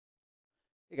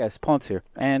Hey guys, Ponce here.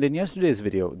 And in yesterday's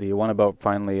video, the one about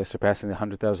finally surpassing the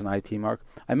 100,000 IP mark,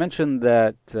 I mentioned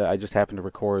that I just happened to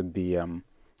record the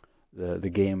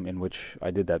game in which I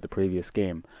did that, the previous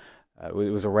game. It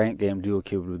was a ranked game, duo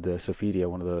cubed with Sophidia,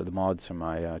 one of the mods from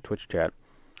my Twitch chat.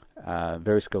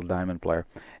 Very skilled diamond player.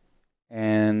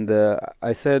 And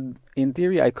I said, in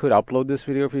theory, I could upload this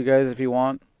video for you guys if you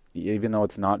want, even though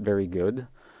it's not very good,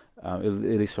 at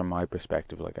least from my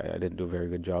perspective. Like I didn't do a very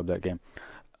good job that game.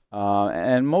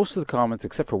 And most of the comments,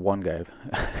 except for one guy,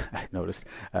 I noticed,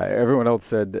 everyone else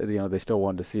said that, they still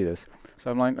wanted to see this. So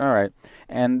I'm like, all right.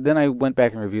 And then I went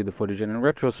back and reviewed the footage, and in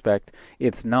retrospect,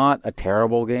 it's not a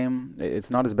terrible game. It's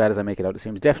not as bad as I make it out. It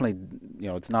seems definitely,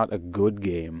 it's not a good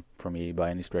game for me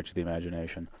by any stretch of the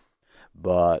imagination,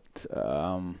 but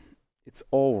it's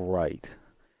all right.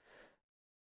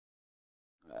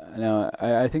 Now,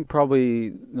 I think probably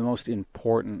the most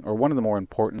important, or one of the more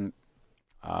important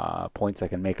points I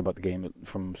can make about the game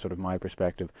from sort of my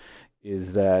perspective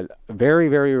is that very,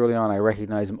 very early on I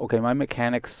recognized, okay, my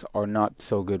mechanics are not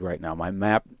so good right now. My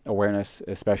map awareness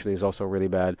especially is also really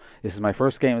bad. This is my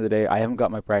first game of the day. I haven't got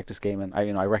my practice game, and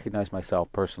I recognize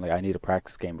myself personally. I need a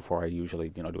practice game before I usually,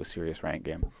 do a serious rank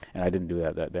game, and I didn't do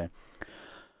that day.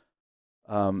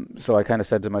 So I kind of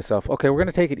said to myself, okay, we're going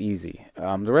to take it easy.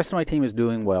 The rest of my team is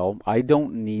doing well. I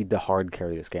don't need to hard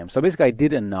carry this game. So basically, I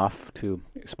did enough to,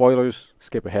 spoilers,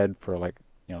 skip ahead for like,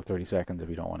 30 seconds if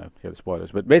you don't want to hear the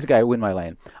spoilers. But basically, I win my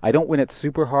lane. I don't win it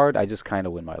super hard. I just kind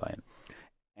of win my lane.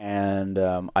 And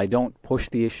I don't push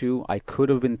the issue. I could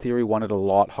have, in theory, won it a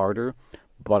lot harder.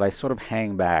 But I sort of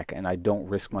hang back, and I don't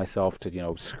risk myself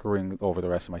to, screwing over the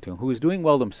rest of my team, who is doing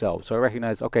well themselves. So I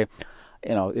recognize, okay,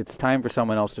 it's time for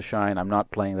someone else to shine. I'm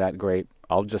not playing that great.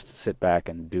 I'll just sit back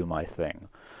and do my thing.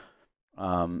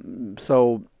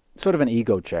 So sort of an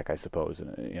ego check, I suppose,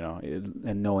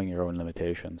 and knowing your own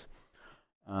limitations.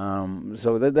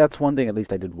 So that's one thing at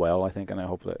least I did well, I think, and I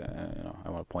hope that, I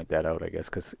want to point that out, I guess,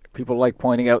 because people like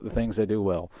pointing out the things I do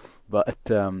well. But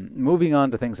moving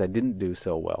on to things I didn't do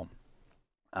so well.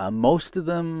 Most of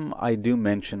them I do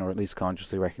mention, or at least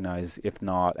consciously recognize, if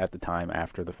not at the time,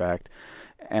 after the fact,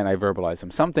 and I verbalize them.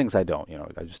 Some things I don't,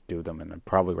 I just do them and I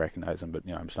probably recognize them, but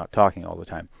I'm just not talking all the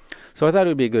time. So I thought it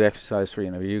would be a good exercise for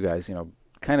you guys,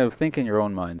 kind of think in your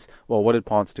own minds. Well, what did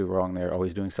Ponce do wrong there? Oh,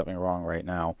 he's doing something wrong right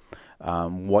now.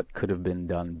 What could have been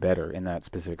done better in that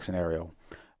specific scenario?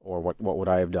 Or what would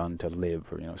I have done to live,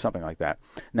 or something like that.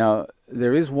 Now,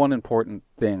 there is one important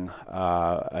thing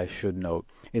I should note,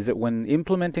 is that when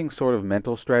implementing sort of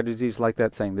mental strategies like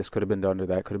that, saying this could have been done or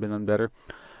that could have been done better,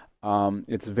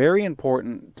 it's very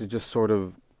important to just sort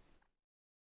of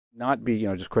not be,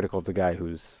 just critical of the guy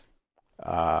who's,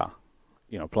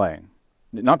 playing.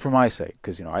 Not for my sake,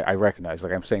 because, I recognize,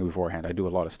 like I'm saying beforehand, I do a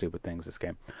lot of stupid things this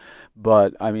game.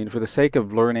 But, I mean, for the sake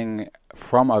of learning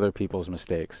from other people's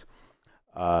mistakes,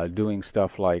 doing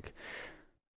stuff like,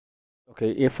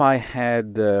 okay, if I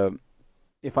had been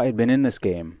in this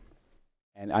game,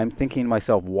 and I'm thinking to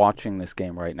myself, watching this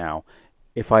game right now,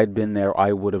 if I'd been there,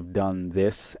 I would have done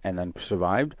this and then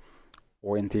survived,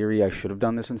 or in theory, I should have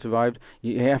done this and survived.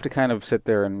 You have to kind of sit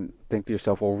there and think to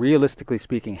yourself, well, realistically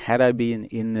speaking, had I been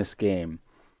in this game,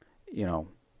 in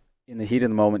the heat of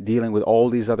the moment, dealing with all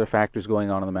these other factors going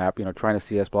on the map, trying to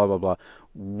CS, blah, blah, blah,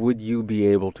 would you be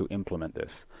able to implement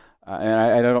this? And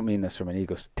I don't mean this from an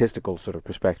egotistical sort of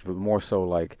perspective, but more so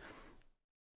like,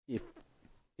 if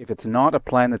it's not a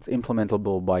plan that's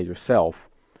implementable by yourself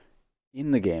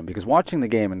in the game, because watching the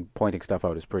game and pointing stuff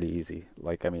out is pretty easy.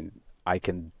 Like, I mean, I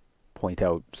can point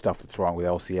out stuff that's wrong with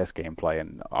LCS gameplay,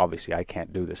 and obviously I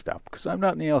can't do this stuff because I'm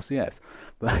not in the LCS.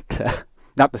 But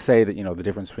not to say that, the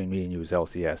difference between me and you is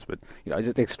LCS, but, it's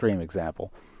just an extreme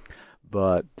example.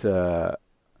 But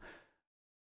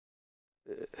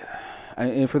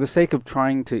and for the sake of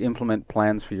trying to implement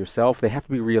plans for yourself, they have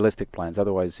to be realistic plans.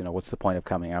 Otherwise, what's the point of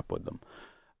coming up with them?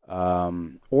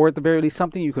 Or at the very least,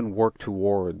 something you can work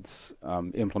towards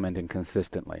implementing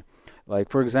consistently. Like,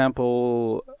 for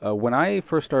example, when I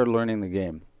first started learning the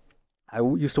game, I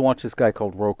used to watch this guy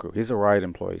called Roku. He's a Riot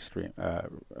employee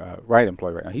Riot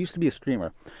employee right now. He used to be a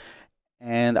streamer,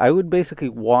 and I would basically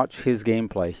watch his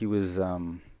gameplay. He was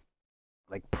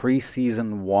like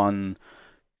pre-season 1.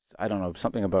 I don't know,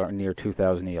 something about near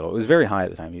 2,000 ELO. It was very high at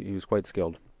the time. He was quite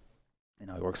skilled. He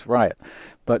works for Riot.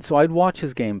 But so I'd watch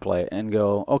his gameplay and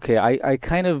go, okay, I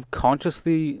kind of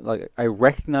consciously, like, I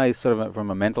recognize sort of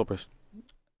from a mental perspective.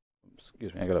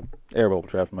 Excuse me, I got an air bubble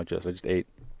trapped in my chest. I just ate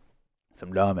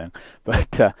some ramen.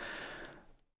 But,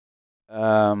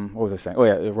 what was I saying? Oh,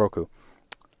 yeah,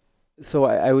 So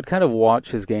I would kind of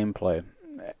watch his gameplay,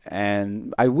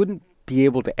 and I wouldn't be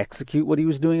able to execute what he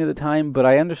was doing at the time, but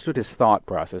I understood his thought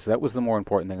process. That was the more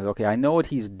important thing. Is, okay, I know what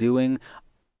he's doing,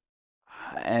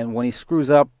 and when he screws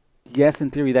up, yes,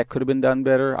 in theory that could have been done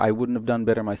better. I wouldn't have done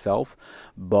better myself,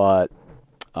 but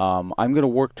I'm going to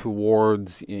work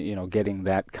towards getting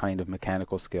that kind of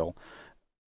mechanical skill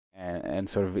and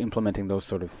sort of implementing those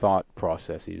sort of thought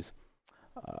processes.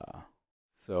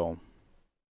 So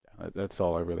that's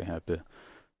all I really have to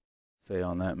say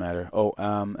on that matter. Oh,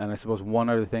 and I suppose one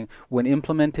other thing: when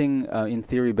implementing, in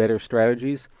theory, better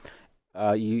strategies,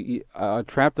 a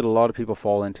trap that a lot of people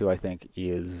fall into, I think,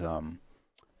 is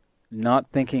not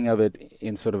thinking of it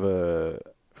in sort of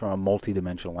from a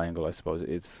multi-dimensional angle. I suppose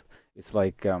it's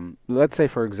like, let's say,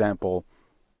 for example,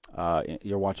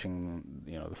 you're watching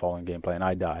the following gameplay and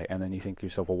I die, and then you think to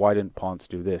yourself, well, why didn't Ponce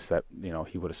do this? That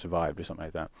he would have survived or something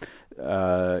like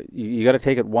that. You got to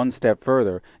take it one step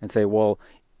further and say, well,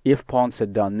 if Ponce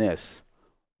had done this,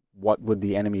 what would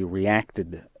the enemy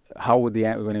reacted? How would the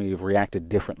enemy have reacted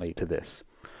differently to this?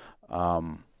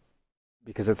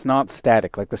 Because it's not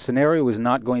static. Like, the scenario is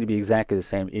not going to be exactly the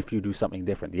same if you do something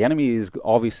different. The enemy is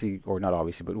obviously, or not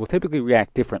obviously, but will typically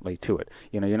react differently to it.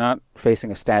 You're not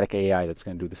facing a static AI that's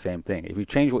going to do the same thing. If you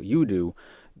change what you do,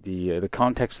 the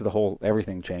context of the whole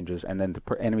everything changes, and then the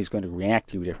enemy's going to react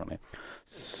to you differently.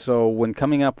 So when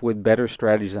coming up with better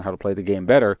strategies on how to play the game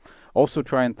better, also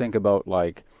try and think about,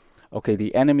 like, okay,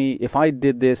 the enemy, if I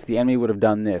did this, the enemy would have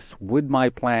done this. Would my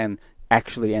plan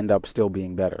actually end up still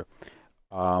being better?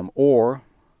 Or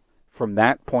from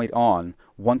that point on,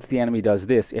 once the enemy does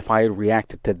this, if I had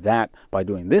reacted to that by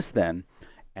doing this then,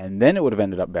 and then it would have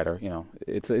ended up better.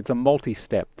 It's a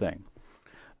multi-step thing.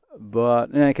 But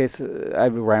in any case,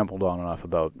 I've rambled on enough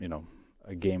about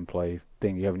a gameplay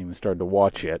thing you haven't even started to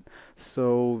watch yet.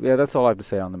 So yeah, that's all I have to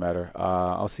say on the matter.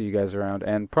 I'll see you guys around,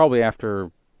 and probably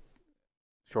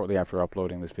shortly after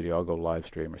uploading this video, I'll go live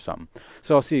stream or something.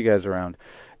 So I'll see you guys around,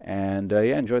 and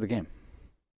yeah, enjoy the game.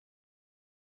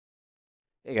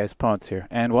 Hey guys, Ponce here,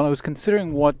 and while I was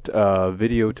considering what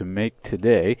video to make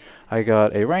today, I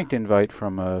got a ranked invite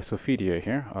from Sophidia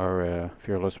here, our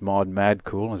fearless mod Mad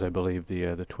Cool, as I believe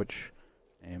the Twitch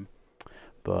name.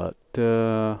 But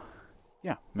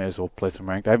yeah, may as well play some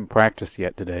ranked. I haven't practiced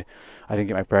yet today. I didn't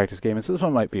get my practice game in, so this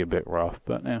one might be a bit rough,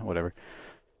 but whatever.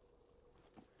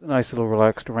 It's a nice little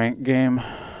relaxed ranked game.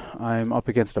 I'm up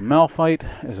against a Malphite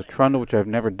as a Trundle, which I've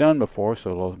never done before, so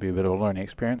it'll be a bit of a learning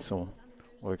experience. So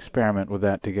we'll experiment with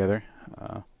that together.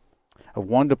 I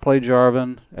wanted to play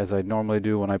Jarvan, as I normally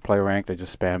do when I play ranked. I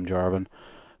just spam Jarvan.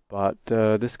 But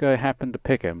this guy happened to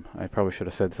pick him. I probably should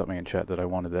have said something in chat that I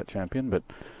wanted that champion, but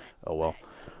oh well.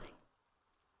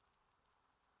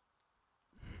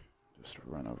 Just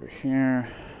run over here.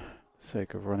 For the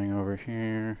sake of running over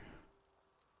here.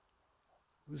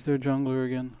 Who's their jungler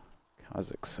again?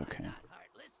 Kha'Zix, okay.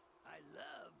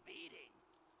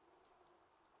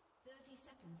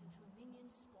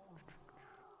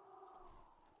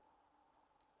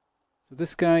 So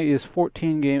this guy is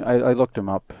 14 game. I looked him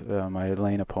up. My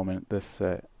lane opponent, this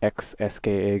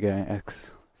ex-SKA guy,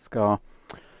 ex-Ska.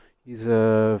 He's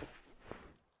a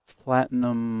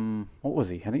platinum. What was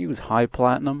he? I think he was high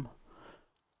platinum,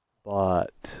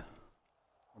 but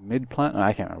mid platinum.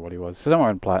 I can't remember what he was. Somewhere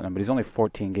in platinum, but he's only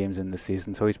 14 games in this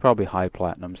season, so he's probably high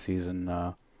platinum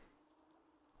season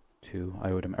 2.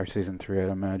 Or season 3, I'd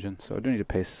imagine. So I do need to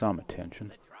pay some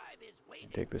attention.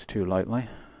 Don't take this too lightly.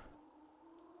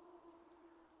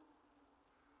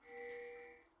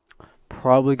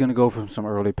 Probably going to go for some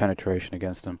early penetration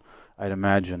against him. I'd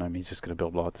imagine. I mean, he's just going to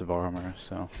build lots of armor,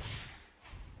 so.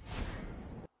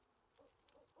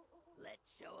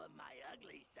 Let's show him my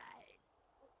ugly side.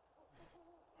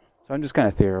 So I'm just kind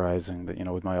of theorizing that,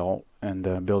 with my ult and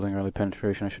building early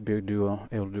penetration, I should be able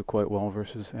to do quite well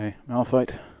versus a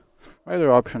Malphite. My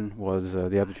other option was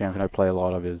the other champion I play a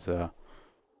lot of is what's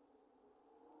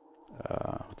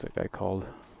that guy called?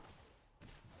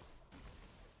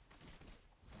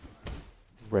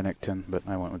 Renekton, but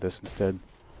I went with this instead.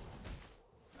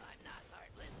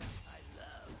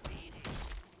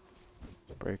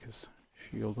 Break his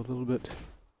shield a little bit.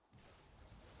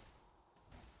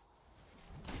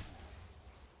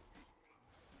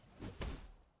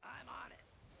 I'm on it.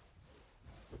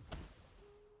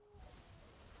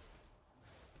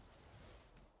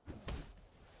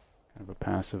 Kind of a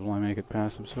passive. Will I make it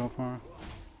passive so far?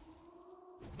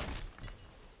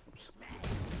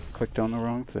 Clicked on the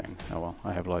wrong thing. Oh well,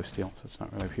 I have lifesteal, so it's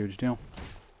not really a huge deal.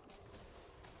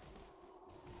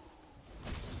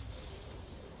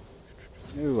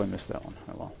 Ooh, I missed that one.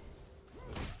 Oh well.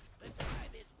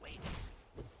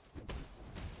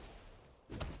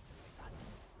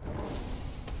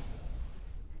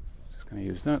 Just gonna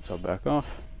use that, so I'll back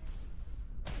off.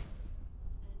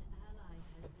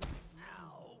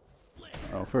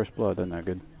 Oh, first blood, isn't that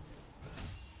good?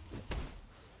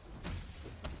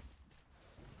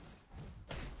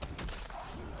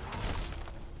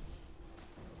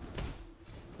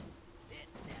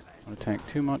 Don't tank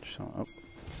too much. So, oh.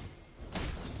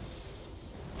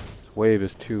 This wave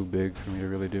is too big for me to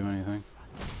really do anything.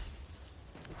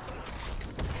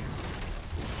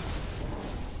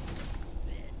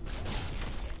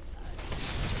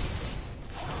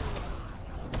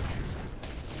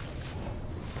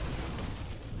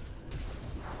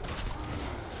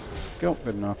 Go,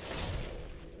 good enough.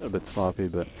 A little bit sloppy,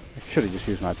 but I should have just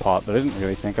used my pot, but I didn't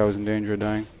really think I was in danger of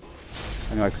dying.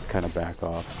 I knew I could kind of back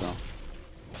off, so.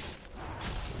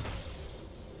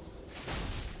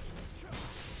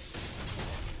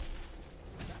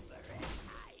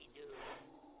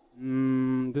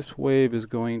 This wave is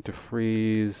going to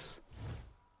freeze.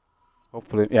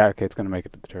 Hopefully, yeah, okay, it's going to make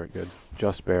it to the turret, good.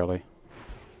 Just barely.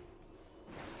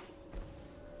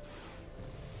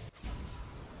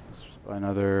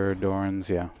 Another Doran's,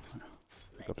 yeah.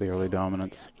 Pick up the early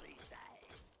dominance.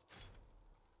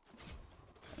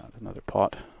 Another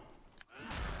pot.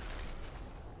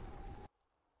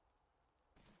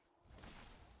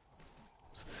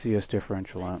 What's the CS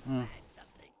differential at?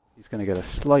 He's going to get a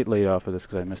slight lead off of this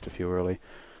because I missed a few early.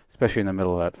 Especially in the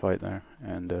middle of that fight there.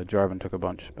 And Jarvan took a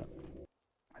bunch, but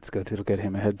that's good. It'll get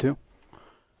him ahead too.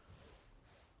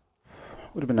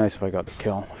 Would have been nice if I got the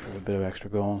kill for a bit of extra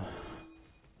gold.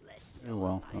 Oh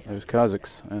well, there's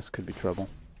Kha'Zix. This could be trouble.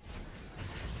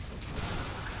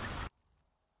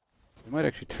 We might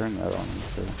actually turn that on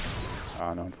instead.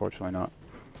 Ah, no, unfortunately not.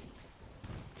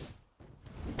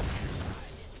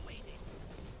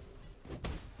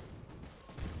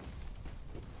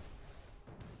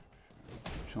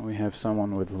 Shall we have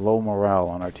someone with low morale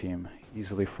on our team?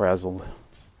 Easily frazzled.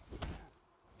 So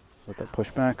let that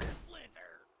push back.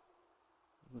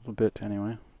 A little bit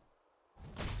anyway.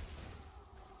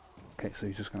 Okay, so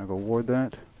he's just going to go ward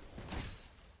that.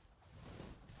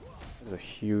 There's a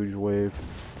huge wave.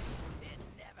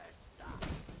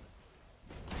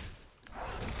 I'm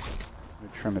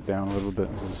going to trim it down a little bit.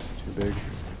 This is too big.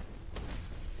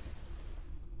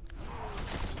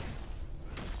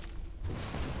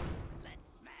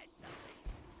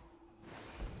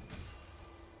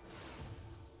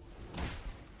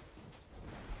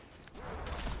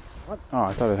 What? Oh,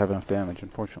 I thought I'd have enough damage.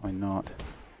 Unfortunately not.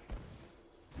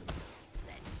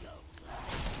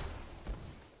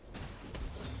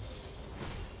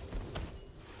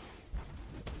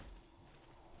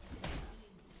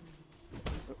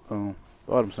 Uh-oh.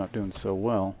 Bottom's not doing so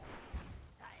well.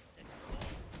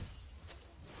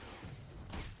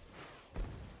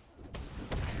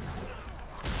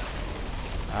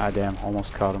 Ah, damn.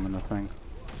 Almost caught him in the thing.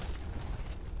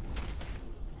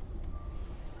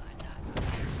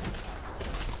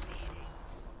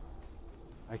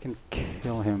 I can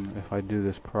kill him if I do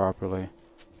this properly.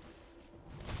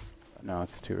 No,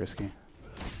 it's too risky.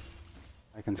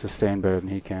 I can sustain better than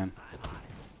he can.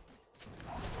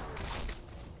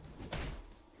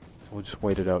 So we'll just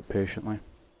wait it out patiently.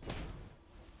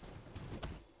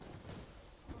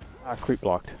 Ah, creep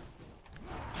blocked.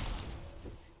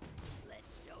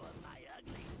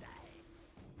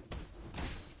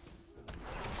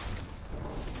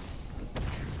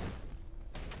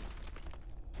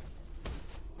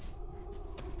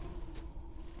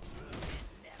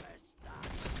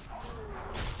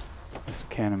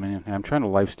 Cannon minion. I'm trying to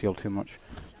lifesteal too much.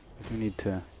 I do need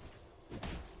to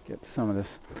get some of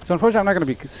this. So unfortunately I'm not going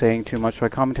to be saying too much. My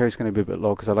commentary is going to be a bit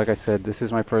low because like I said, this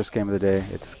is my first game of the day.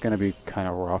 It's going to be kind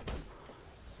of rough.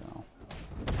 So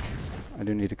I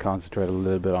do need to concentrate a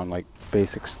little bit on like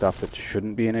basic stuff that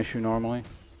shouldn't be an issue normally.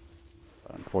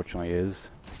 But unfortunately is.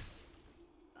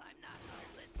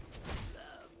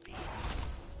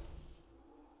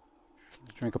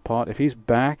 Drink a pot. If he's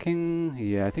backing,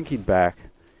 yeah, I think he'd back.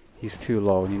 He's too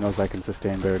low, and he knows I can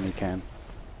sustain better than he can.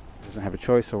 He doesn't have a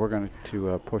choice, so we're going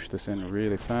to push this in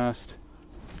really fast.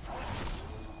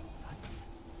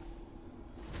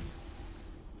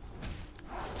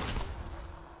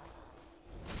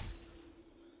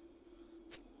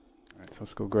 Alright, so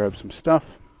let's go grab some stuff.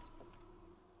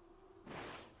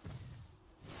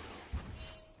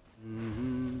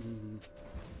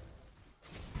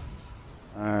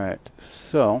 Alright,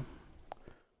 so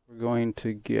we're going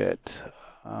to get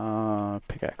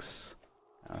pickaxe.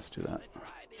 Let's do that.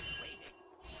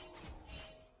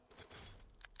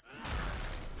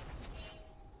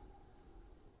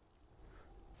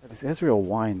 This Ezreal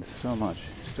whines so much.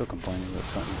 He's still complaining about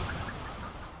something.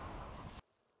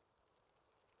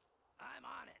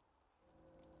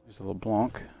 There's a little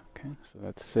Blanc. Okay, so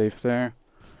that's safe there.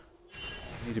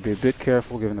 Need to be a bit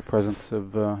careful given the presence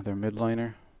of their mid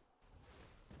laner.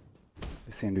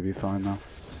 They seem to be fine though.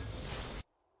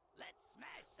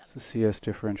 What's the CS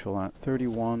differential at?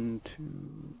 31 to...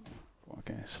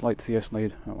 Okay, slight CS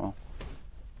lead. Oh well.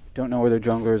 Don't know where their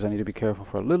jungler is. I need to be careful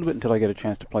for a little bit until I get a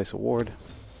chance to place a ward.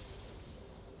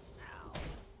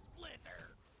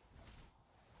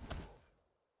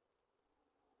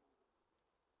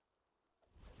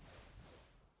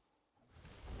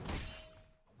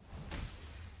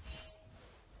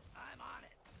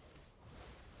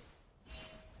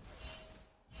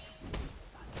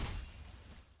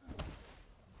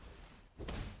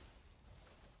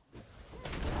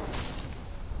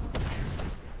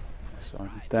 So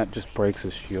that just breaks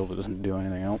his shield, it doesn't do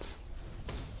anything else.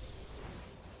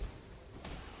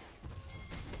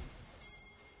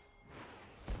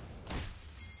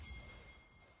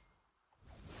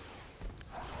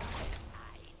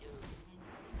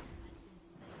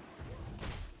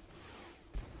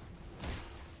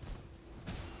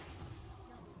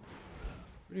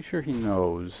 Pretty sure he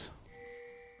knows.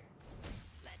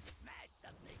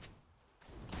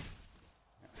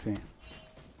 Let's see.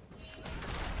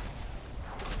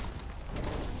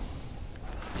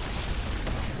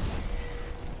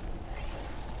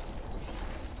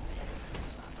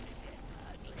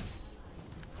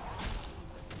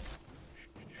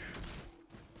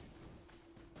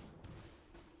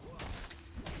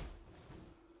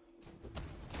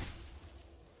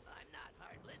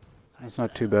 That's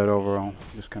not too bad overall,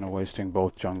 just kind of wasting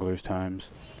both junglers' times.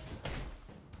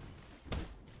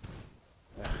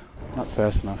 Ugh, not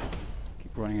fast enough.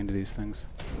 Keep running into these things.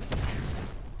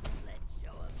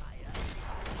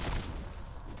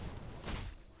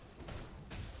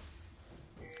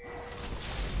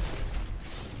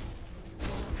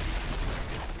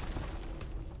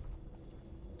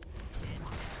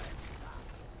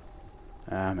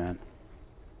 Ah man.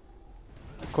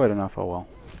 Not quite enough, oh well.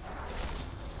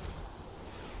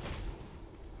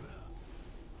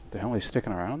 The hell, he's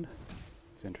sticking around?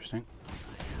 It's interesting.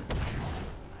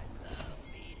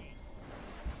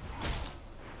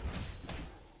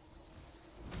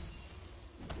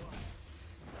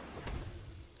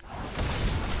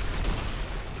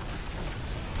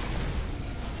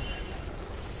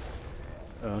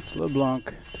 It's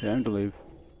LeBlanc. Time to leave.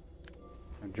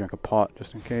 I'm gonna drink a pot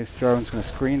just in case. Jarvan's gonna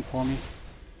screen for me.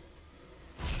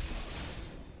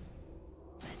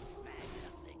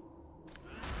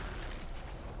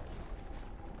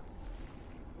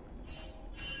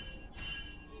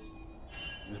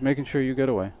 Just making sure you get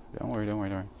away. Don't worry, don't worry,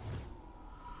 don't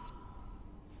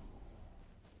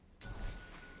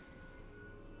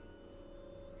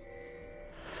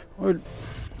worry.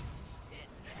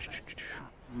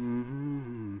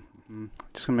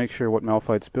 Just gonna make sure what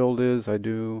Malphite's build is. I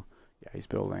do. Yeah, he's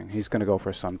building. He's gonna go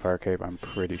for Sunfire Cape, I'm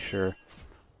pretty sure.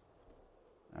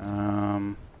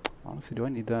 Honestly, do I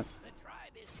need that?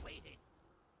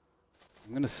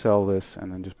 I'm gonna sell this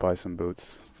and then just buy some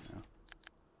boots. Yeah.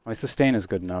 My sustain is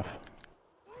good enough.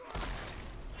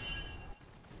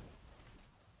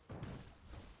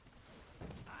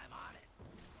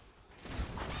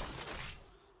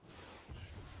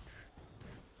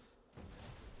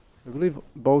 I believe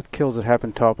both kills that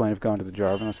happened top lane have gone to the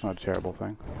Jarvan. That's not a terrible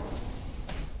thing.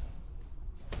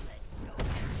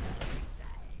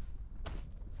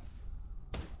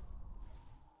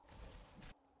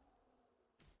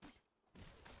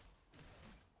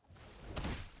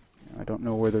 I don't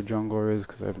know where their jungler is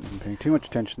because I haven't been paying too much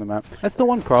attention to the map. That's the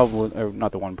one problem, with, or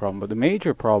not the one problem, but the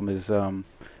major problem is, well,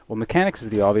 mechanics is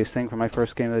the obvious thing for my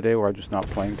first game of the day where I'm just not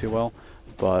playing too well,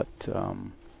 but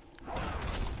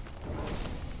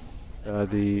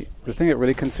the thing that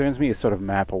really concerns me is sort of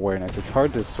map awareness. It's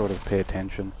hard to sort of pay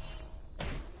attention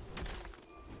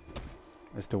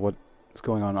as to what's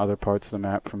going on in other parts of the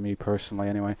map for me personally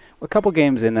anyway. A couple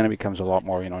games in, then it becomes a lot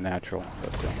more, you know, natural.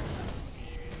 But,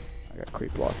 I got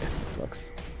creep blocked. That sucks.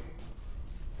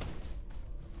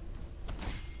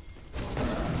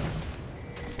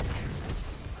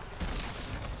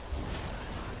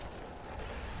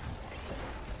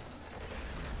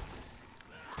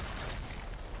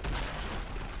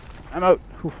 I'm out.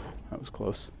 Whew, that was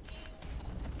close.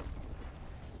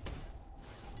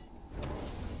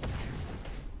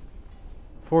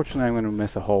 Fortunately, I'm going to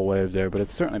miss a whole wave there, but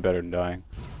it's certainly better than dying.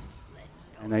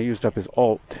 And I used up his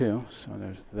ult too, so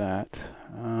there's that.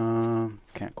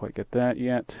 Can't quite get that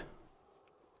yet.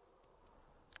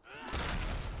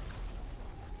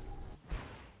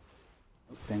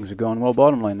 Things are going well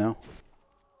bottom lane now.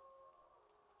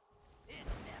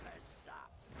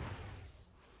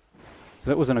 So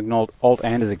that was an ult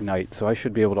and his ignite, so I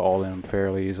should be able to all in him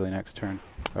fairly easily next turn.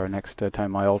 or next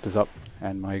time my ult is up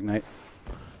and my ignite.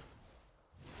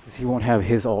 Because he won't have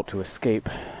his ult to escape.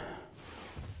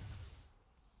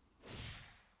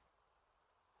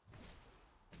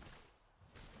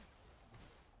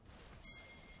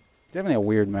 Definitely a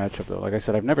weird matchup though. Like I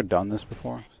said, I've never done this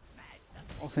before.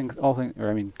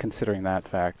 Considering that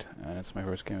fact, and it's my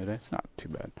first game of the day, it's not too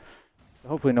bad.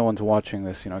 Hopefully no one's watching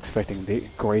this, expecting the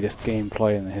greatest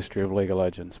gameplay in the history of League of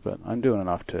Legends, but I'm doing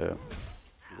enough to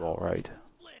do alright.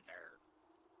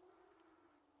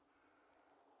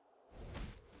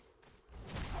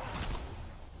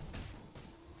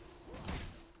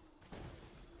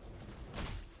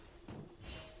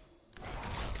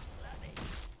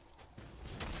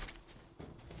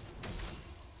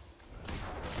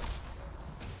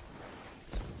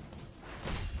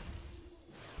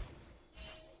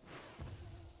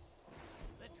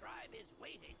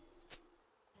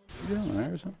 Down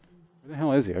there or something? Where the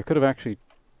hell is he? I could have actually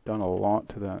done a lot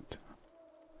to that.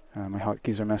 My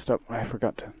hotkeys are messed up. I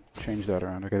forgot to change that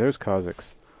around. Okay, there's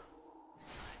Kha'Zix.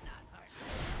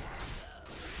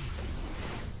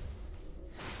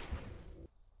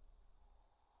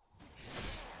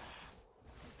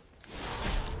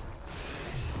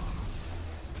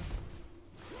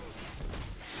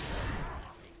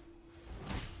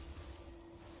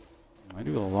 I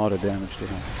do a lot of damage to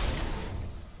him.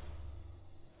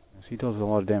 He does a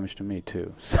lot of damage to me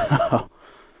too, so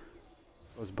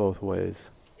it goes both ways.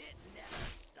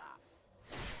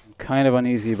 I'm kind of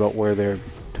uneasy about where their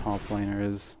top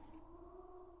laner is.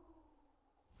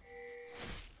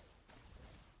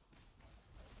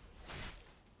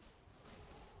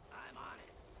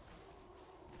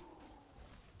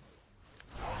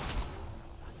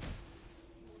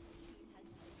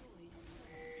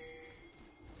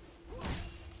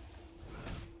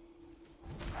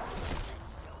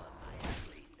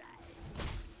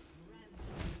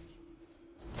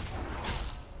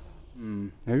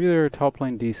 Maybe they're top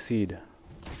lane DC'd.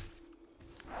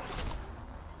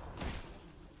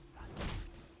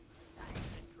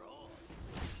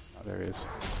 Oh, there he is.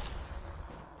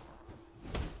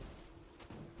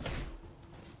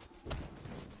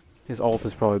 His ult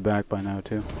is probably back by now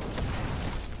too.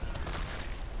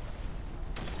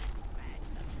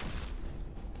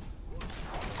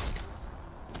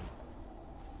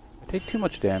 I take too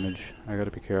much damage. I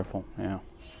gotta be careful. Yeah.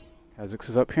 Kha'Zix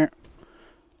is up here.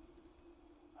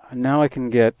 And now I can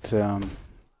get,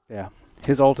 yeah,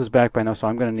 his ult is back by now, so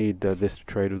I'm going to need this to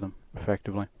trade with him,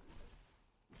 effectively.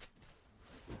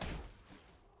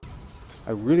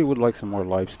 I really would like some more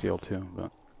lifesteal too, but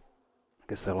I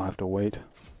guess that'll have to wait.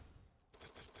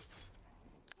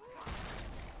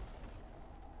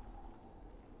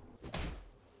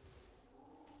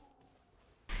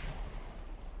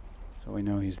 So we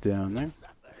know he's down there.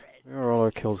 Where are all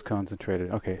our kills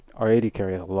concentrated? Okay, our AD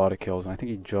carry has a lot of kills, and I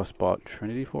think he just bought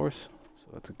Trinity Force,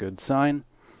 so that's a good sign.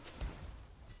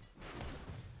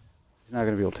 He's not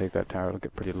going to be able to take that tower, it'll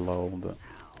get pretty low, but...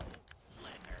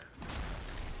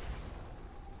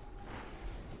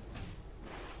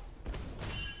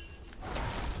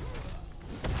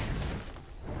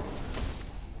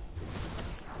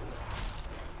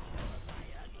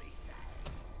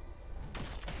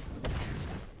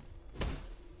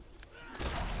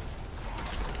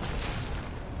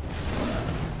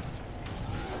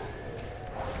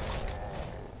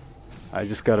 I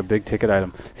just got a big ticket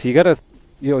item. So you gotta,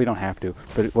 you don't have to,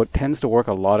 but what tends to work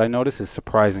a lot, I notice, is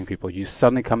surprising people. You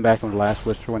suddenly come back from the last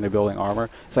Whisper when they're building armor.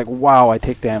 It's like, wow, I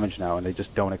take damage now, and they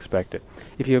just don't expect it.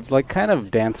 If you like kind of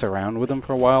dance around with them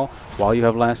for a while you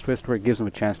have last Whisper, it gives them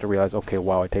a chance to realize, okay,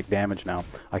 wow, I take damage now.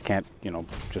 I can't,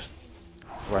 just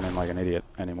run in like an idiot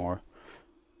anymore.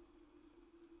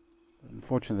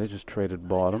 Unfortunately, they just traded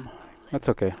bottom. That's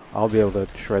okay. I'll be able to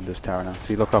shred this tower now.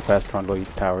 See, look how fast Trundle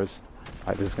eats towers.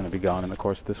 This is going to be gone in the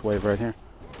course of this wave right here.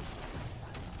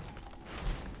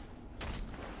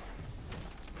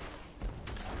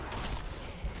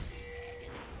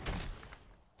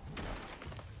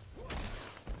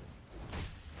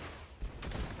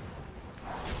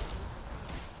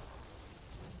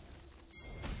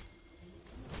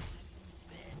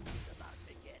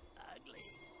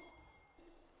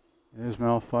 There's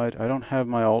Malphite. I don't have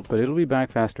my ult, but it'll be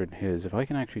back faster than his. If I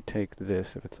can actually take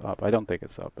this, if it's up. I don't think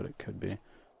it's up, but it could be. Okay,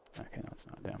 no, it's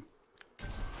not. Damn.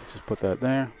 Just put that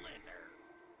there.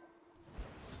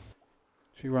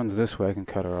 She runs this way, I can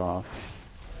cut her off.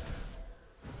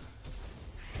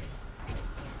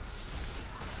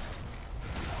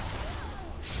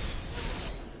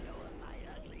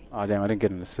 Aw, damn, I didn't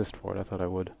get an assist for it. I thought I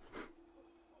would.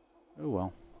 Oh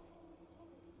well.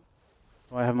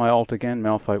 So I have my ult again.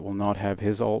 Malphite will not have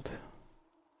his ult.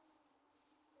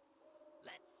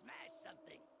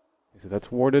 So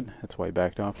that's warded. That's why he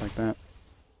backed off like that.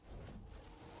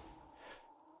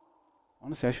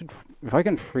 Honestly, I should... If I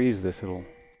can freeze this, it'll...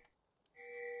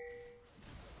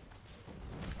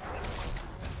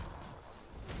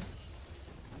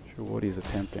 Not sure what he's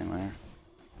attempting there.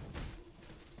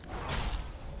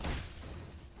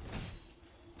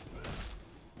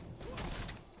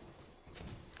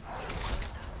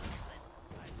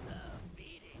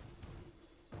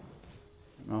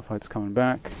 Malphite's coming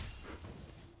back.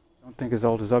 Don't think his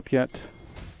ult is up yet.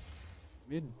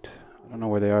 Mid... I don't know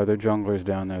where they are. They're junglers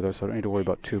down there, though, so I don't need to worry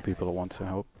about two people at once, I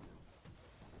hope.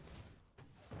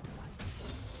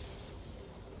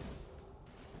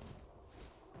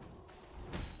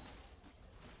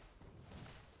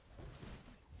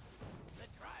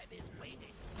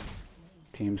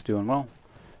 Team's doing well.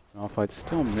 Malphite's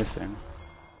still missing.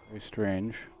 Very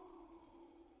strange.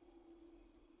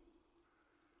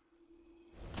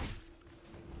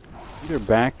 Either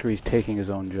backed or he's taking his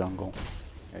own jungle.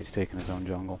 Yeah, he's taking his own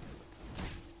jungle.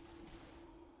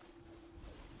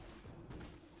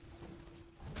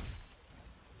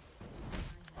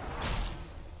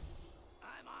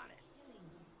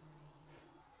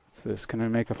 What's this? Can I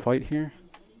make a fight here?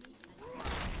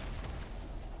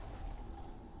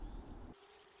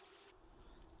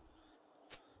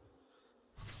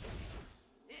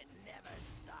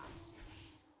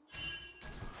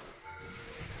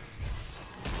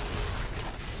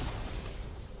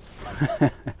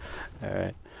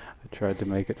 Alright, I tried to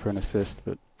make it for an assist,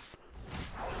 but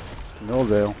no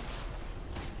avail.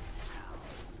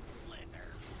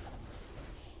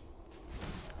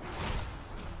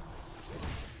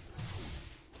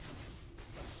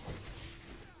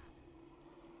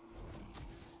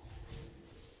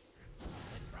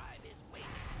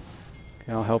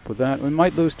 Okay, I'll help with that. We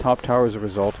might lose top tower as a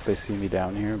result if they see me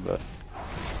down here, but...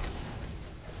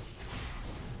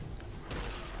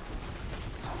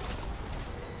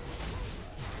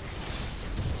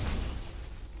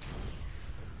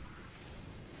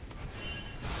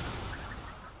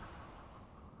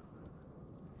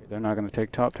 They're not going to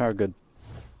take top tower, good.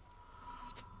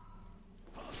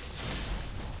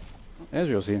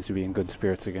 Ezreal seems to be in good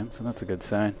spirits again, so that's a good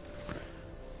sign.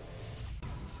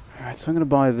 Alright, so I'm going to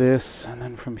buy this, and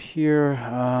then from here,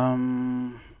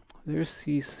 their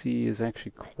CC is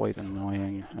actually quite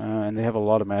annoying, and they have a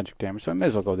lot of magic damage, so I may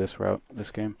as well go this route,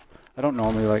 this game. I don't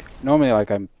normally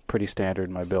I'm pretty standard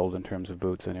in my build in terms of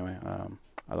boots anyway.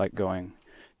 I like going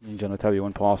Ninja no Tabi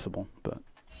when possible, but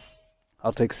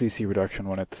I'll take CC reduction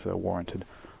when it's warranted.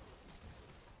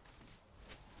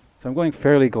 So I'm going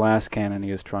fairly glass cannon-y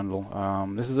as Trundle.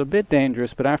 This is a bit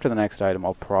dangerous, but after the next item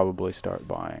I'll probably start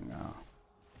buying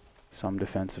some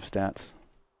defensive stats.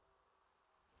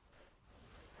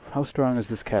 How strong is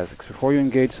this Kha'Zix? Before you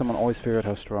engage someone, always figure out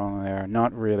how strong they are.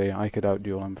 Not really. I could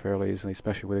outduel him fairly easily,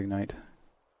 especially with Ignite.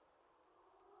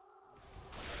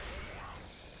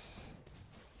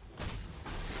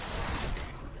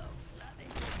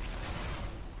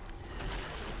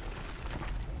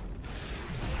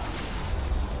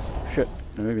 Shit,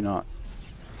 maybe not.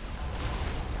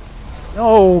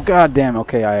 Oh, goddamn!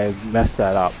 Okay, I messed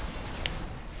that up.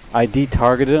 I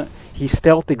de-targeted it. He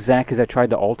stealthed exactly as I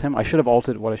tried to ult him. I should have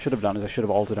ulted. What I should have done is I should have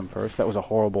ulted him first. That was a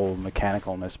horrible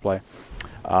mechanical misplay.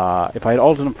 If I had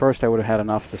ulted him first, I would have had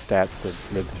enough of the stats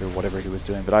to live through whatever he was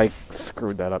doing. But I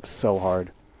screwed that up so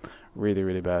hard, really,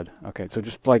 really bad. Okay, so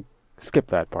just like skip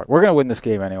that part. We're gonna win this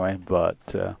game anyway, but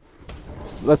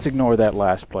let's ignore that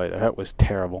last play. That was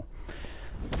terrible.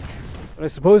 But I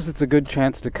suppose it's a good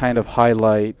chance to kind of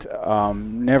highlight,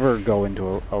 never go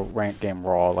into a ranked game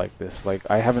raw like this. Like,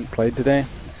 I haven't played today,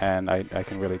 and I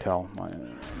can really tell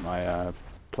my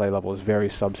play level is very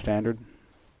substandard.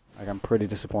 Like, I'm pretty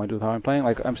disappointed with how I'm playing.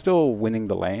 Like, I'm still winning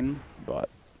the lane, but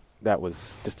that was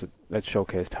just that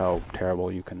showcased how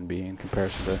terrible you can be in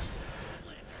comparison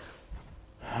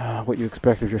to what you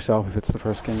expect of yourself if it's the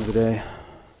first game of the day.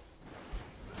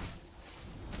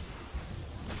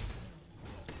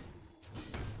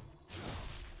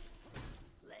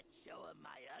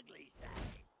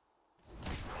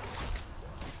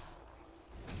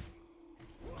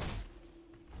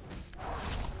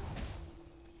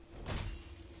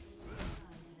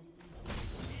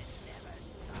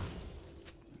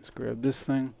 Grab this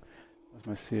thing. What's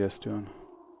my CS doing?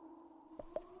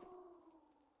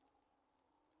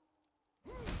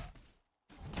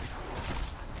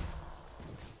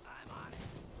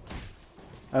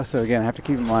 Also, again, I have to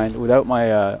keep in mind, without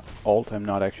my ult, I'm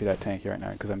not actually that tanky right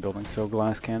now because I'm building so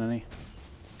glass cannon-y.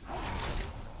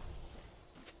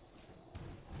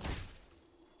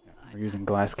 We're using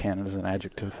glass cannon as an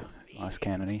adjective. Glass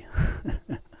cannon-y.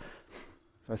 So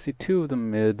I see two of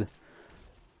them mid.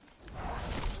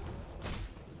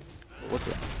 What's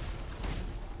that?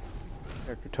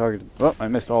 Character targeted. Well, I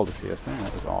missed all the CS thing.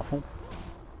 That was awful.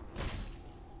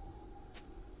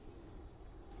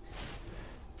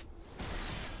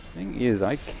 Thing is,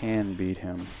 I can beat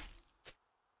him.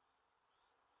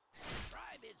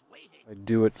 I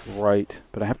do it right,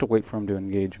 but I have to wait for him to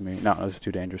engage me. No, this is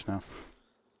too dangerous now.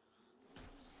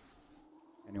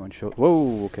 Anyone show?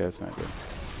 Whoa, okay, that's not good.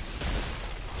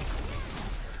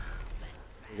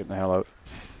 We're getting the hell out.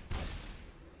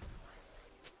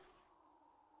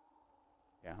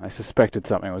 Yeah, I suspected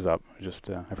something was up. Just,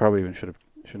 I probably even shouldn't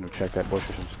have checked that bush. I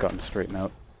should have just gotten straightened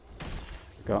out.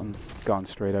 Gone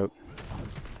straight out.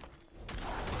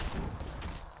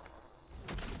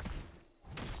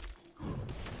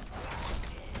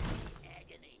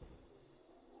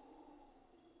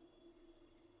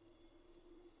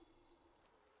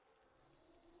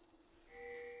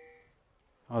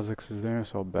 Ozix is there,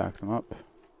 so I'll back them up.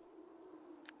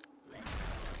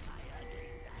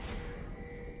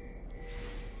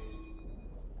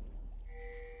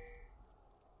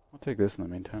 I'll take this in the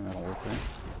meantime, that'll work, right?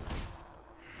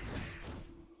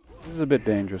 This is a bit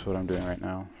dangerous what I'm doing right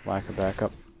now. Lack of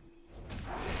backup.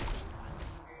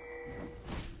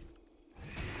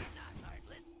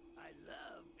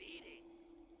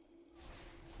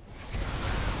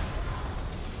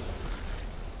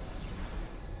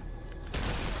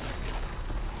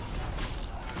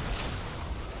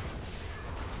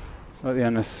 Not the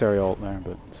unnecessary ult there,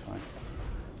 but it's fine.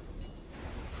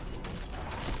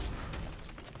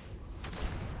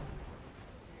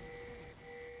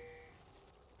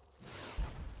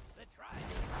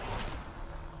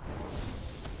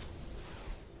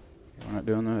 We're not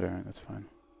doing that? Alright, that's fine.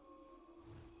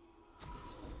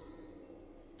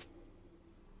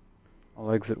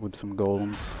 I'll exit with some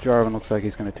golems. Jarvan looks like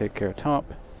he's going to take care of top.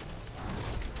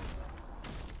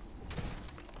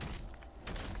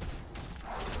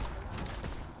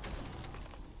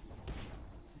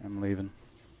 I'm leaving.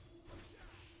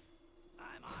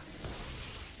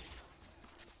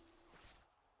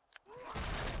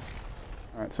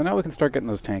 Alright, so now we can start getting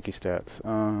those tanky stats.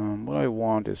 What I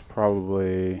want is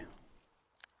probably...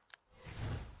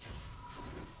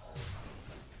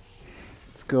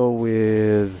 Let's go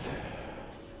with...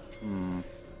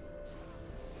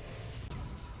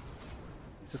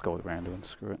 Let's just go with Randuin,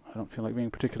 screw it. I don't feel like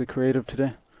being particularly creative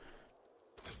today.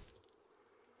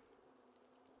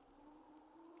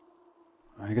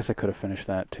 I guess I could have finished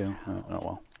that too. Oh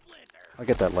well. I'll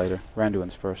get that later.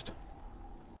 Randuin's first.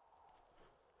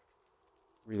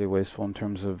 Really wasteful in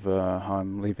terms of how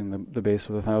I'm leaving the base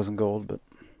with 1,000 gold, but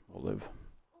we'll live.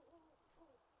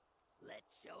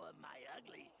 Let's show him my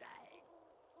ugly side.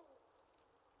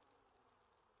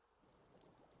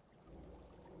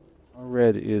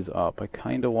 Red is up. I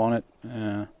kind of want it.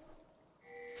 I'm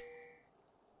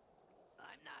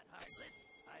not heartless.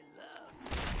 I love.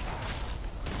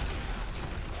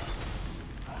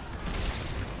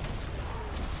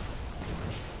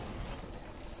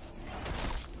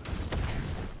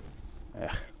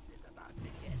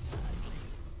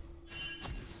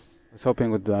 I was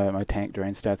hoping with my tank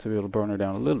drain stats to be able to burn her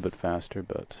down a little bit faster,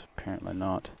 but apparently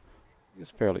not. It's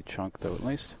fairly chunked though, at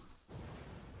least.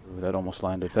 Ooh, that almost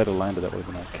landed. If that had landed, that would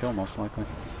have been a kill, most likely.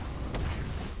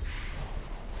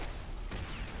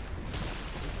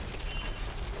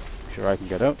 Sure, I can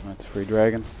get out. That's a free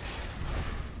dragon.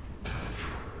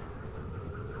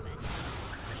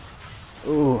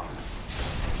 Ooh.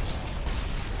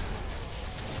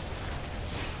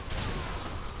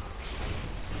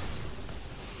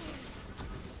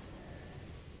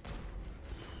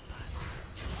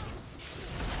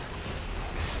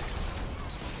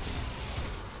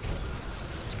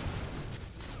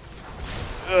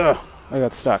 Ugh, I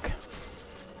got stuck.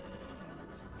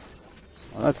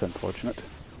 Well, that's unfortunate.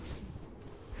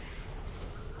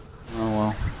 Oh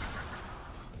well.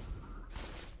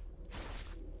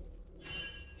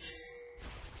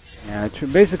 Yeah,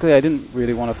 basically I didn't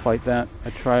really want to fight that.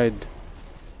 I tried...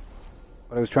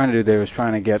 What I was trying to do there was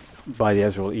trying to get by the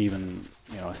Ezreal even,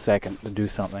 you know, a second to do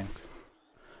something.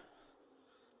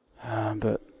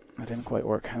 But it didn't quite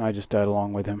work, and I just died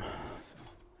along with him.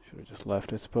 So, should have just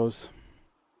left, I suppose.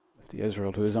 Left the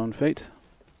Ezreal to his own fate.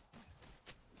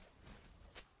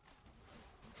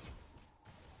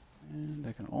 And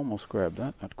I can almost grab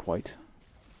that, not quite.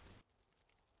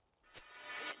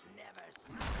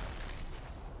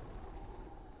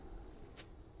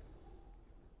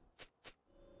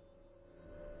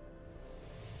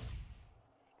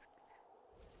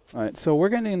 Alright, so we're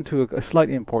getting into a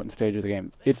slightly important stage of the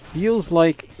game. It feels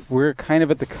like we're kind of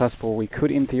at the cusp where we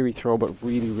could, in theory, throw, but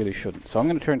really, really shouldn't. So I'm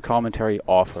going to turn commentary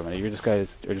off for a minute. You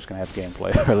guys are just going to have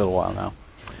gameplay for a little while now.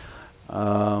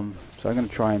 So I'm going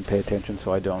to try and pay attention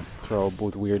so I don't throw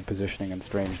both weird positioning and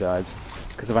strange dives.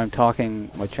 Because if I'm talking,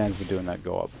 my chances of doing that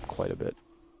go up quite a bit.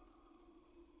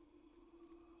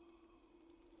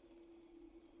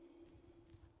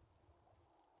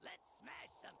 Let's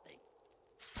smash something.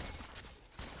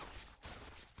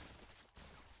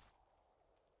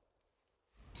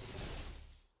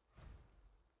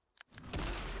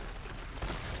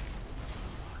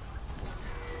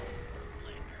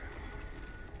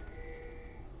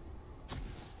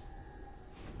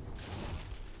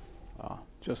 Ah,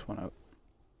 just went out.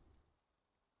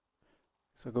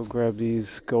 So go grab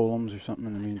these golems or something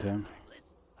in the meantime.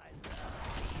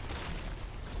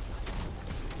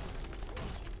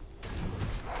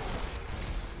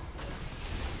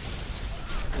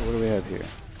 So what do we have here?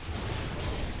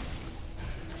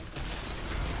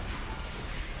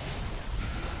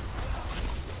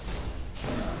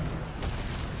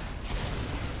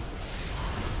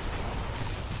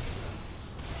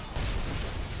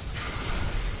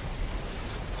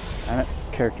 Damn it,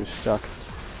 character's stuck.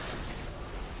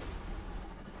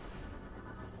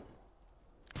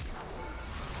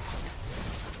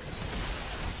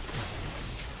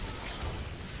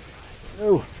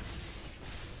 No!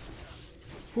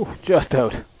 Ooh, just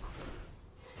out.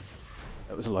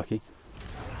 That was lucky.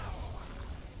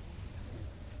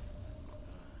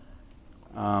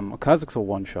 Kazakhs will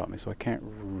one-shot me, so I can't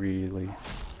really...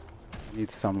 I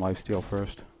need some lifesteal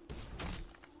first.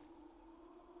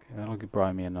 Okay, that'll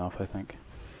bribe me enough, I think.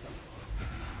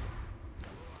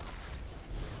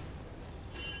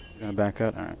 You're gonna back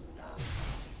out? Alright.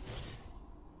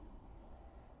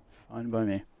 Fine by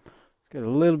me. Let's get a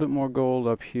little bit more gold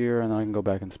up here, and then I can go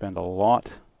back and spend a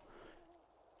lot.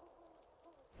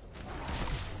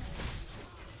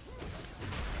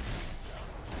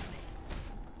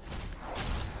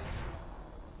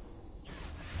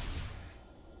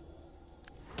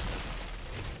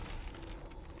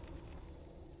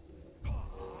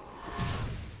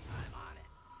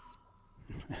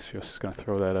 So just gonna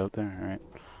throw that out there, alright.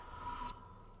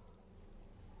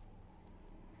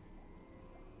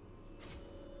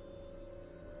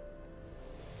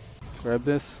 Grab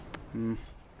this. Kinda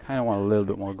want a little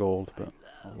bit more gold, but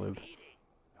I'll live.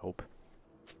 Hope.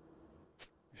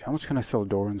 How much can I sell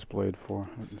Doran's Blade for?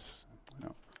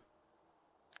 No.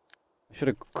 I should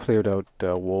have cleared out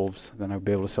wolves, then I'd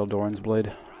be able to sell Doran's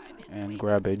Blade and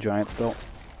grab a giant's belt.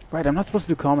 Right, I'm not supposed to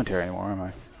do commentary anymore, am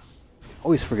I?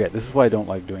 Always forget. This is why I don't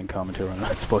like doing commentary when I'm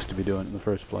not supposed to be doing it in the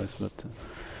first place. But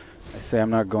I say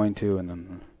I'm not going to, and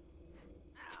then...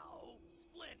 Ow,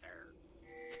 Splinter.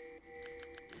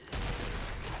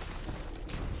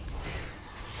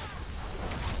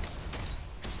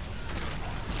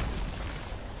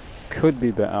 Could be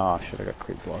bad. Oh, shit, I got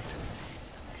creep blocked.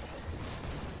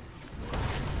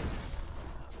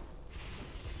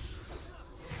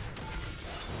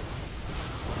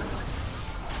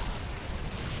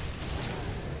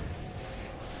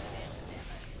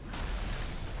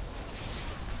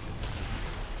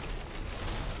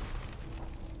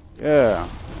 Yeah,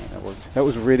 that worked. That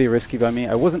was really risky by me.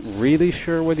 I wasn't really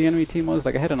sure where the enemy team was.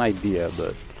 Like, I had an idea,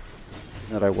 but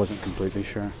that I wasn't completely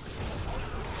sure.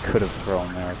 Could have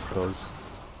thrown there, I suppose.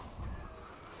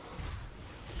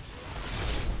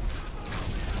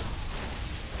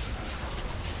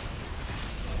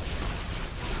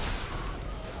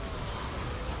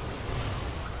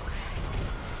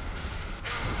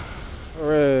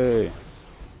 Hooray!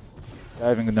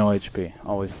 Diving with no HP.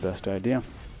 Always the best idea.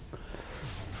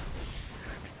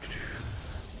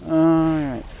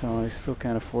 Alright, so I still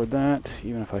can't afford that,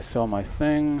 even if I sell my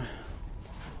thing.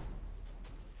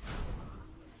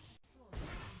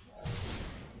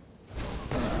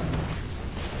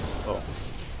 Oh.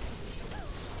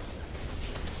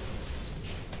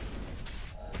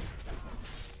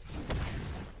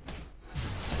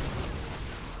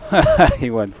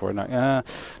 He went for it.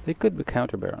 They could be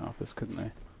counter Baron off this, couldn't they?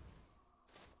 It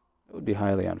would be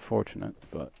highly unfortunate,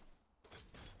 but...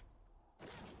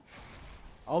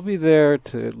 I'll be there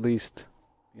to at least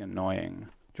be annoying.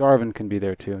 Jarvan can be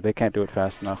there too. They can't do it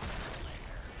fast enough.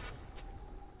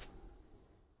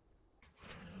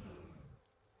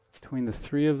 Between the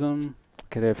three of them...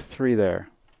 Okay, they have three there.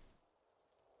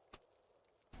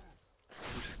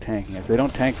 Just tanking. If they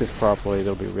don't tank this properly,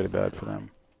 it'll be really bad for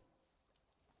them.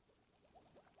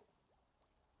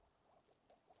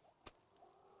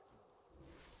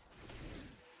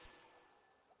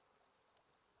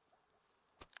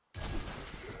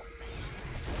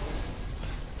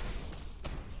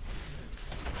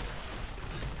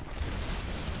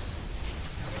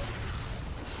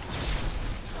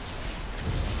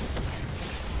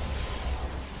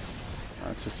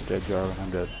 That's just a dead Jarvan. I'm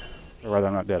dead. Or rather,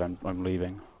 I'm not dead, I'm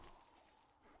leaving.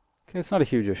 Okay, it's not a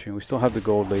huge issue. We still have the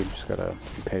gold lead, just gotta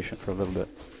be patient for a little bit.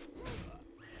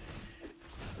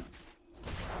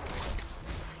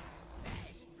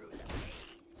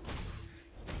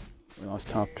 We lost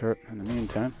top turret in the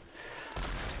meantime.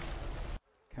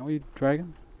 Can we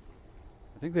dragon?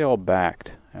 I think they all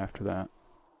backed after that.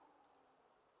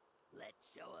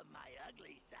 Let's show 'em my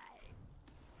ugly side.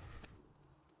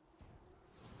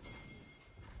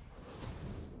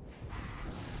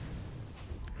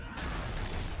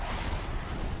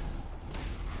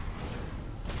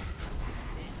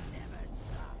 It never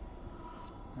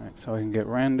stops. Alright, so I can get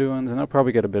Randuins, and I'll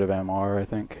probably get a bit of MR, I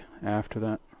think, after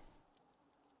that.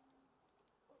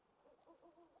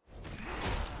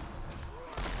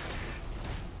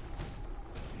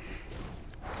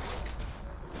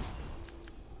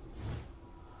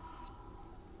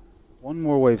 One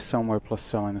more wave somewhere plus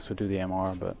selling this would do the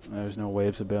MR, but there's no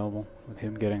waves available with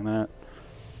him getting that.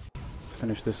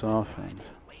 Finish this off and...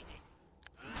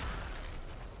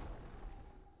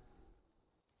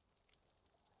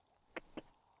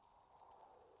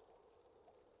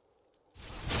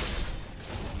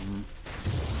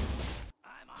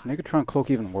 Is Negatron Cloak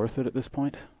even worth it at this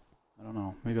point? I don't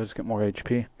know. Maybe I'll just get more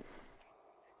HP.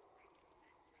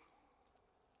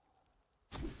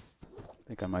 I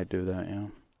think I might do that, yeah.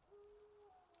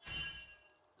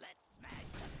 Let's smash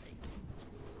something.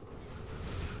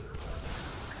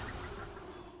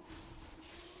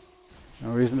 No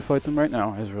reason to fight them right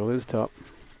now. Israel is top.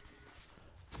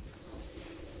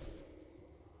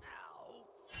 Ow,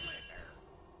 Splinter.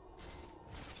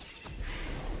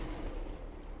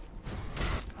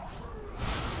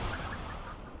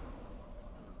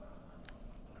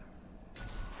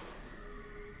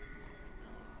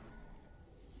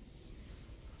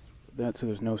 That so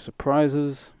there's no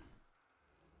surprises.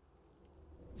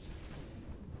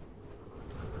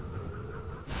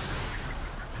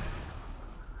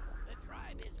 The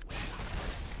tribe is winning.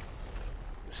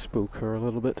 Spook her a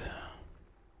little bit.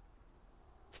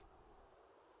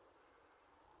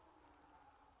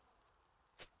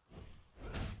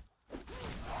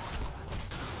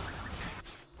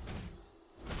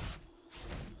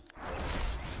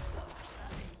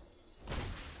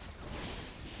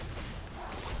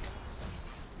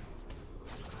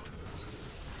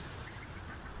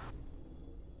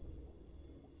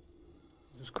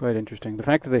 It's quite interesting. The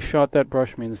fact that they shot that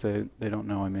brush means they don't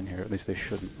know I'm in here. At least they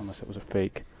shouldn't, unless it was a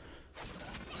fake.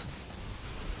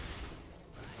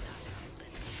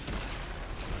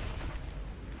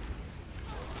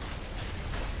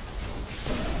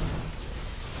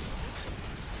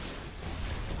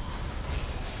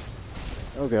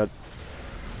 Oh god.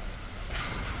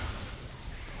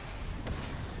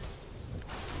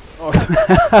 Oh.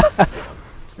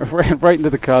 Ran right into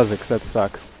the Kazakhs, that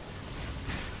sucks.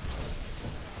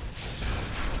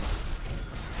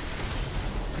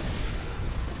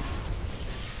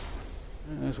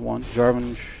 There's one.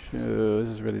 Jarvan, this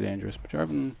is really dangerous. But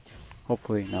Jarvan,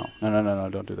 hopefully, no. No,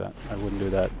 don't do that. I wouldn't do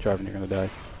that. Jarvan, you're gonna die.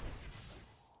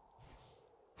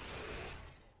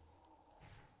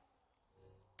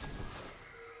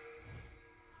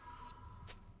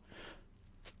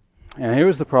 Yeah,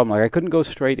 here's the problem. Like, I couldn't go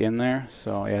straight in there,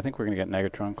 so yeah, I think we're gonna get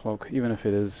Negatron Cloak, even if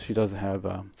it is. She does have,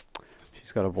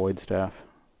 she's got a Void Staff.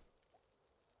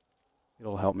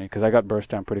 It'll help me because I got burst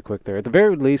down pretty quick there. At the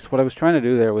very least, what I was trying to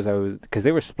do there was because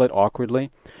they were split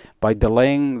awkwardly, by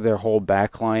delaying their whole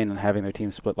back line and having their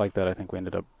team split like that, I think we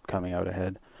ended up coming out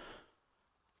ahead.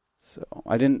 So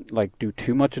I didn't like do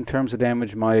too much in terms of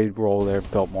damage. My role there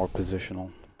felt more positional.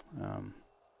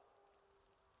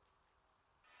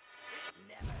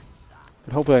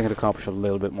 But hopefully I can accomplish a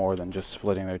little bit more than just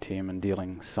splitting their team and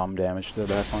dealing some damage to their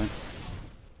backline.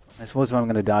 I suppose if I'm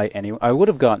going to die anyway, I would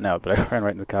have gotten out, but I ran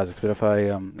right into the Kazakhs. But if I,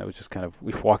 it was just kind of,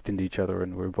 we walked into each other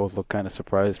and we both looked kind of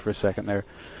surprised for a second there.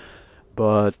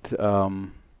 But,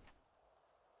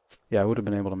 yeah, I would have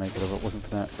been able to make it if it wasn't for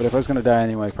that. But if I was going to die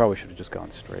anyway, I probably should have just gone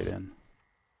straight in.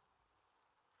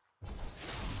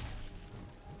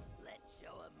 Let's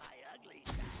show 'em my ugly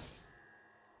side.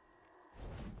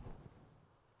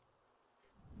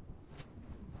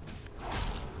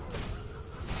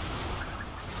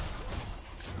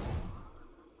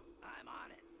 I'm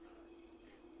on it.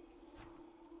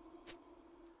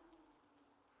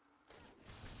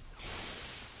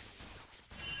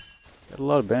 Got a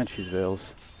lot of Banshee's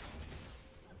Veils.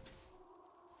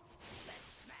 Let's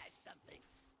smash something.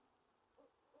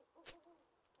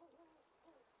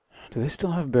 Do they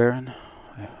still have Baron?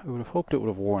 I would have hoped it would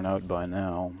have worn out by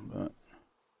now, but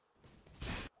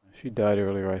she died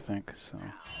earlier, I think, so.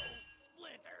 Ow,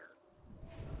 Splinter.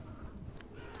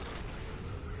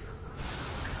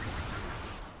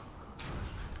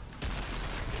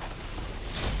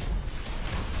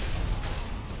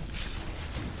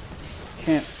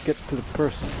 can't get to the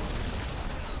person.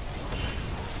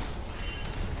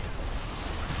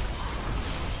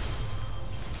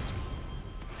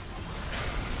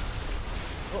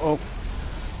 Uh-oh.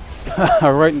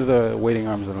 Right into the waiting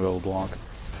arms in the middle block.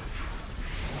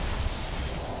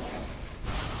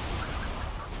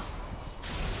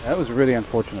 That was really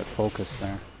unfortunate focus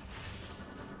there.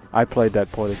 I played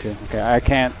that poorly too. Okay, I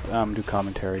can't do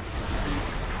commentary and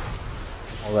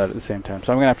all that at the same time,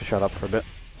 so I'm gonna have to shut up for a bit.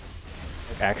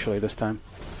 Actually, this time.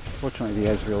 Fortunately, the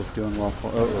Ezreal's doing well for.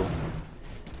 Uh-oh.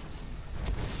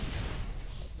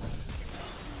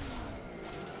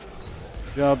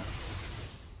 Good job.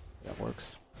 That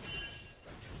works.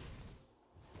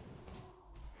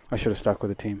 I should have stuck with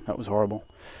the team. That was horrible.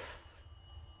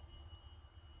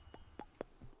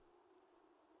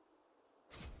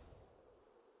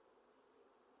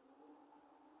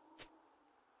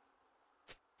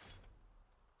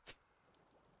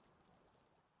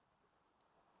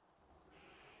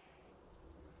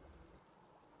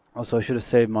 Also, I should have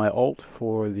saved my ult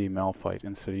for the Malphite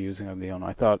instead of using a Leona.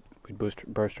 I thought we'd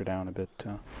burst her down a bit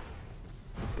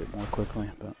more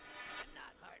quickly, but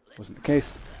wasn't the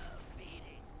case.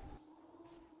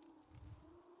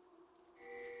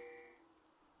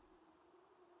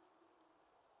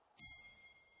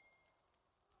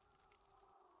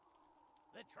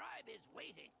 The tribe is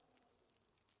waiting.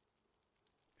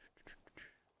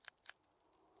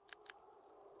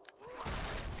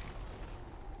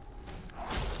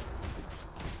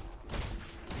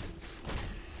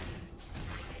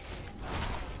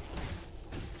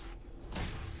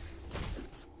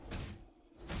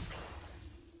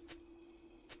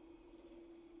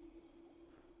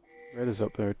 Red is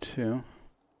up there too.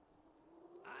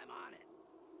 I'm on it.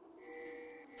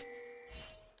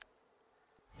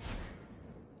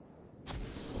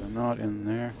 They're not in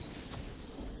there.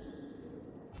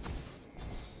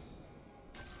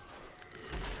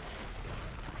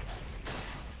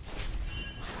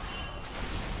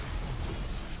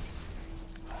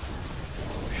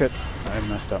 Shit, I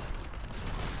messed up.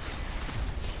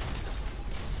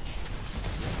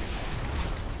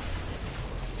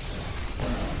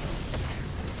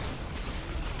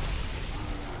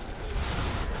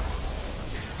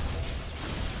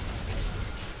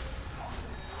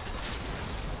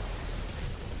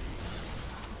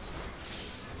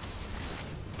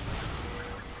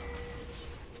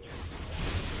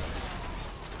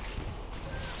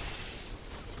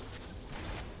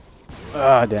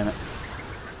 Ah, damn it.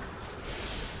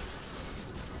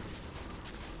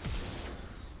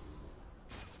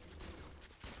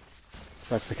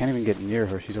 Sucks, I can't even get near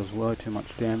her. She does way too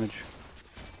much damage.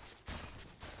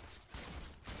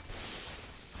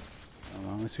 Oh,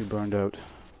 well, unless we burned out.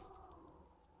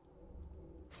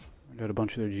 Burned out a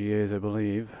bunch of their GAs, I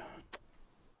believe.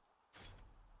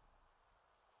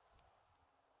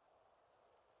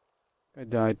 I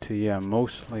died to, yeah,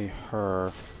 mostly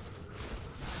her.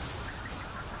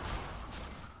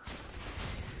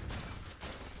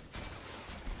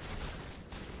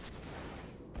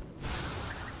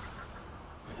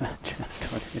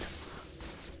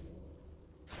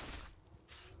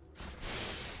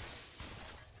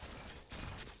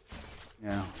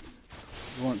 Yeah.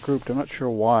 We weren't grouped. I'm not sure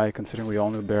why, considering we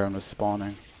all knew Baron was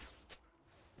spawning.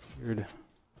 Weird.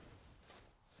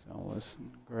 Sell this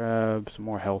and grab some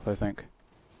more health, I think.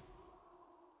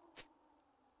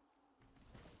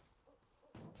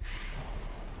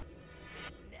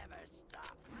 Never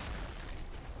stop.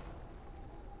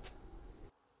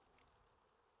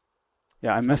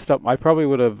 Yeah, I messed up. I probably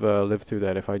would have lived through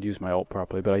that if I'd used my ult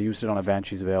properly, but I used it on a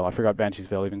Banshee's Veil. I forgot Banshee's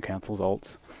Veil even cancels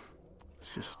ults. It's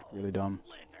just really dumb.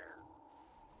 Liquor.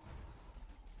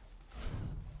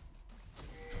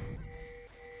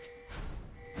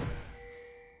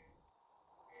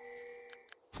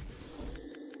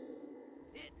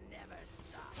 It never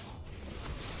stops.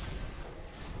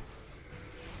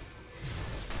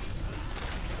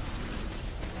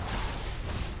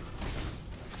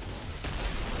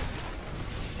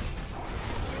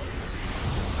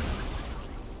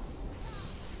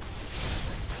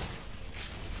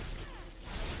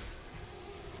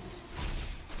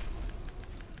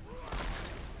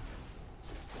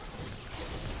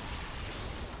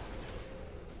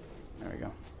 There we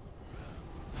go.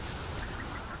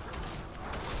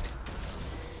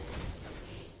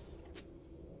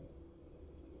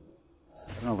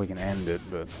 I don't know if we can end it,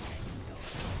 but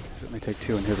certainly take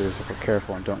 2 inhibitors if we're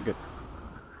careful and don't get.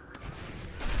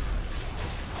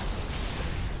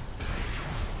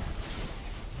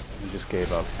 We just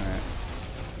gave up. Alright.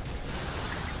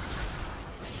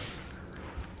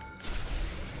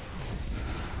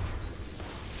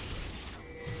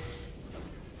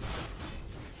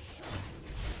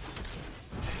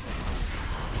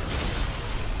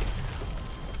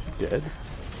 dead?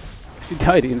 She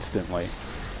died instantly.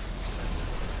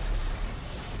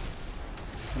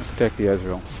 I'm gonna protect the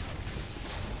Ezreal.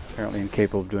 Apparently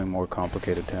incapable of doing more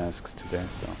complicated tasks today,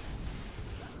 so.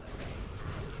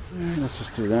 Let's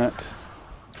just do that.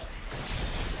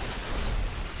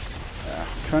 Yeah,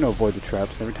 I'm trying to avoid the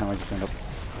traps. Every time I just end up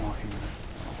walking.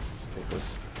 Oh, let's take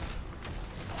this.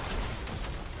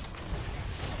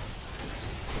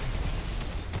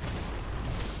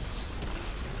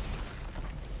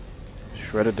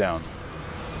 Shred it down.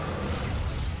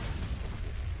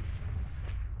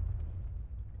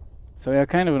 So yeah,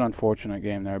 kind of an unfortunate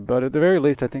game there, but at the very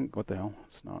least, I think, what the hell,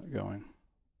 it's not going.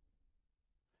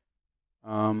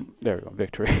 There we go,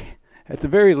 victory. At the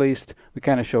very least, we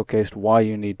kind of showcased why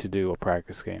you need to do a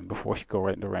practice game before you go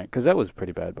right into rank, because that was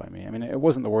pretty bad by me. I mean, it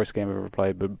wasn't the worst game I've ever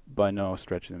played, but by no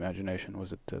stretch of the imagination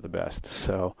was it the best.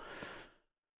 So,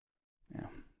 yeah,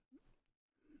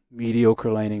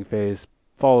 mediocre laning phase,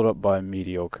 followed up by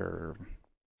mediocre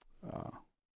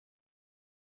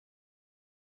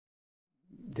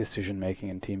decision making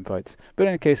in team fights. But in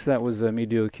any case, that was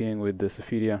Medio King with the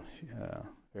Sophidia,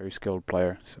 very skilled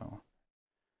player. So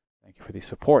thank you for the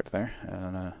support there,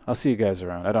 and I'll see you guys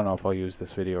around. I don't know if I'll use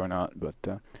this video or not, but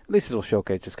at least it'll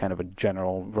showcase just kind of a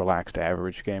general, relaxed,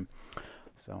 average game.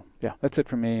 So yeah, that's it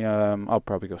for me. I'll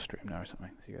probably go stream now or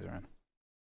something. See you guys around.